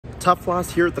Tough loss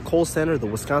here at the Kohl Center. The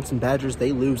Wisconsin Badgers,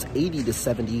 they lose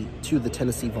 80-70 to the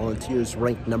Tennessee Volunteers,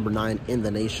 ranked number 9 in the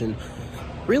nation.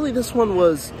 Really, this one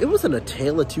wasn't a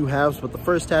tale of two halves, but the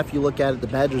first half, you look at it, the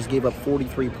Badgers gave up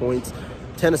 43 points.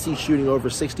 Tennessee shooting over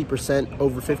 60%,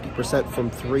 over 50% from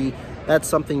three. That's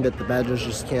something that the Badgers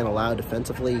just can't allow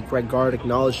defensively. Greg Gard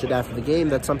acknowledged it after the game.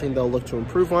 That's something they'll look to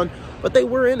improve on, but they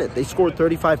were in it. They scored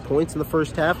 35 points in the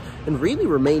first half and really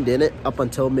remained in it up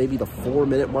until maybe the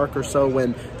 4-minute mark or so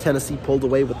when Tennessee pulled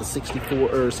away with the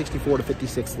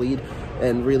 64-56 lead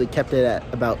and really kept it at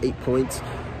about 8 points.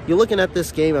 You're looking at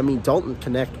this game, I mean, Dalton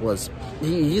Knecht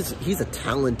he's a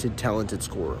talented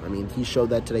scorer. I mean, he showed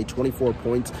that today, 24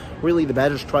 points. Really, the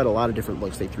Badgers tried a lot of different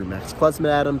looks. They threw Max Klesman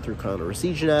at him, threw Connor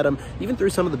Recegian at him, even threw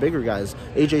some of the bigger guys,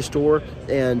 AJ Storr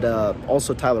and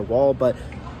also Tyler Wall, but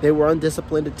they were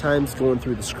undisciplined at times, going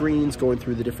through the screens, going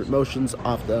through the different motions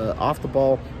off the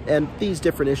ball, and these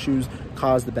different issues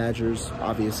caused the Badgers,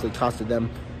 obviously costed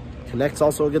them. Knecht's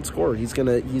also a good scorer. He's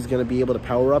gonna be able to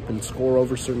power up and score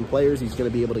over certain players. He's gonna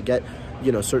be able to get,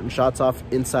 you know, certain shots off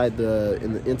inside the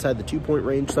 2-point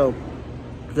range. So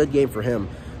good game for him.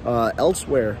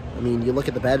 Elsewhere, I mean, you look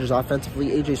at the Badgers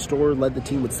offensively. AJ Storr led the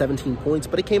team with 17 points,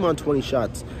 but it came on 20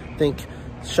 shots. I think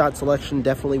shot selection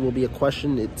definitely will be a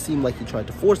question. It seemed like he tried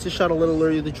to force his shot a little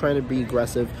earlier, trying to be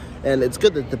aggressive. And it's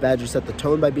good that the Badgers set the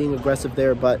tone by being aggressive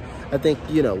there. But I think,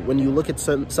 you know, when you look at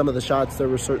some of the shots, there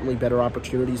were certainly better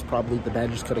opportunities probably the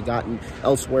Badgers could have gotten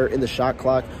elsewhere in the shot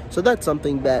clock. So that's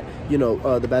something that, you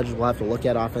know, the Badgers will have to look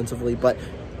at offensively. But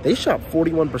they shot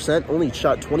 41%, only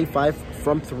shot 25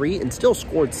 from three, and still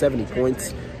scored 70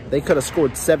 points. They could have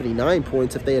scored 79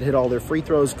 points if they had hit all their free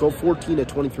throws, go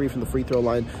 14-23 from the free throw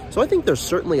line. So I think there's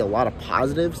certainly a lot of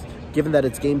positives, given that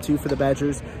it's game 2 for the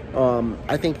Badgers.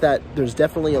 I think that there's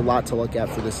definitely a lot to look at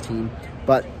for this team.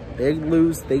 But they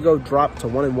lose, they go drop to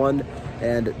 1-1,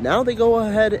 and now they go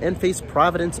ahead and face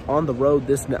Providence on the road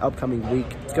this upcoming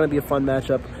week. It's going to be a fun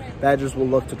matchup. Badgers will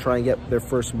look to try and get their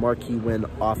first marquee win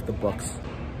off the books.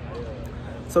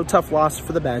 So tough loss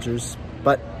for the Badgers,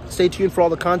 but stay tuned for all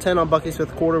the content on Bucky's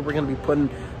Fifth Quarter. We're going to be putting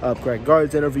up Greg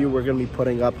Gard's interview. We're going to be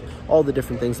putting up all the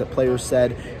different things that players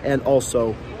said, and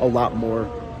also a lot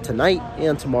more tonight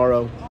and tomorrow.